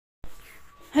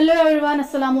Hello everyone,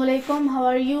 Assalamu alaikum. How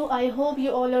are you? I hope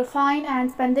you all are fine and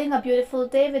spending a beautiful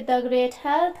day with the great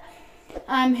health.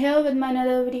 I'm here with my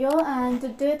another video, and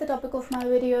today the topic of my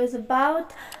video is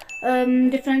about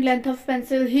different length of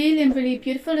pencil heel in really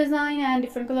beautiful design and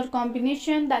different color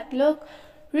combination that look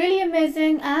really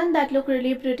amazing and that look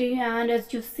really pretty. And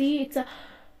as you see, it's a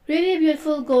really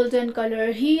beautiful golden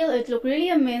color heel. It look really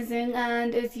amazing,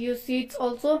 and as you see, it's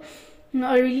also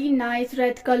a really nice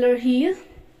red color heel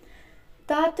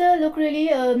that look really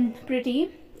pretty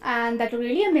and that look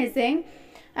really amazing.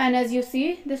 And as you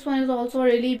see, this one is also a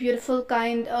really beautiful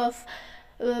kind of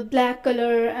black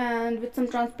color and with some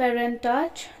transparent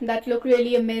touch that look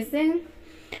really amazing.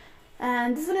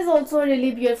 And this one is also a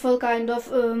really beautiful kind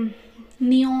of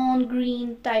neon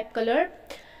green type color,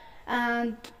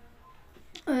 and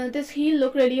this heel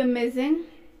look really amazing.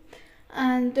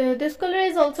 And this color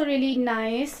is also really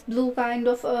nice, blue kind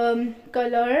of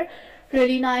color,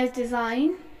 really nice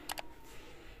design.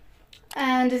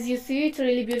 And as you see, it's a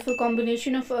really beautiful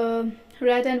combination of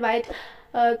red and white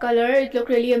color. It look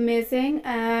really amazing.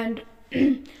 And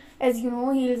as you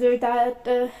know, heels are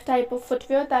that type of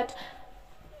footwear that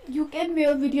you can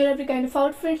wear with your every kind of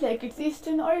outfit, like it's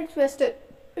eastern or it's western.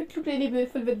 It look really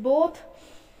beautiful with both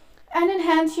and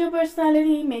enhance your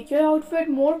personality, make your outfit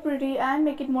more pretty and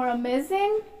make it more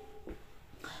amazing.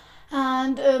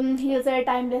 And heels are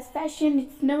timeless fashion,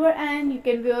 it's never end. You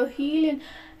can wear heel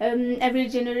in every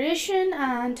generation,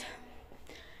 and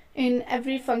in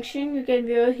every function you can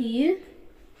wear heel.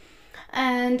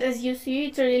 And as you see,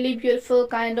 it's a really beautiful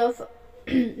kind of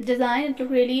design. It look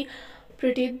really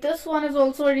pretty. This one is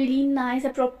also really nice,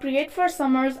 appropriate for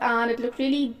summers, and it look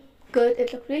really good.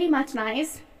 It look really much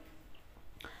nice.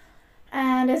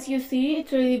 And as you see,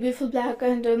 it's a really beautiful black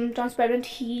and transparent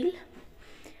heel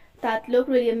that look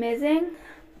really amazing.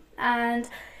 And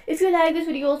if you like this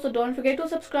video, so don't forget to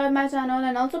subscribe my channel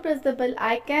and also press the bell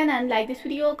icon and like this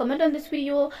video, comment on this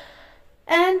video,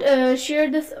 and share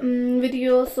this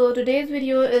video. So today's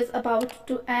video is about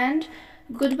to end.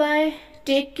 Goodbye,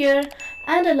 take care,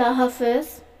 and Allah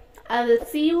Hafiz. I will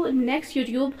see you in next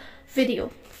YouTube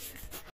video.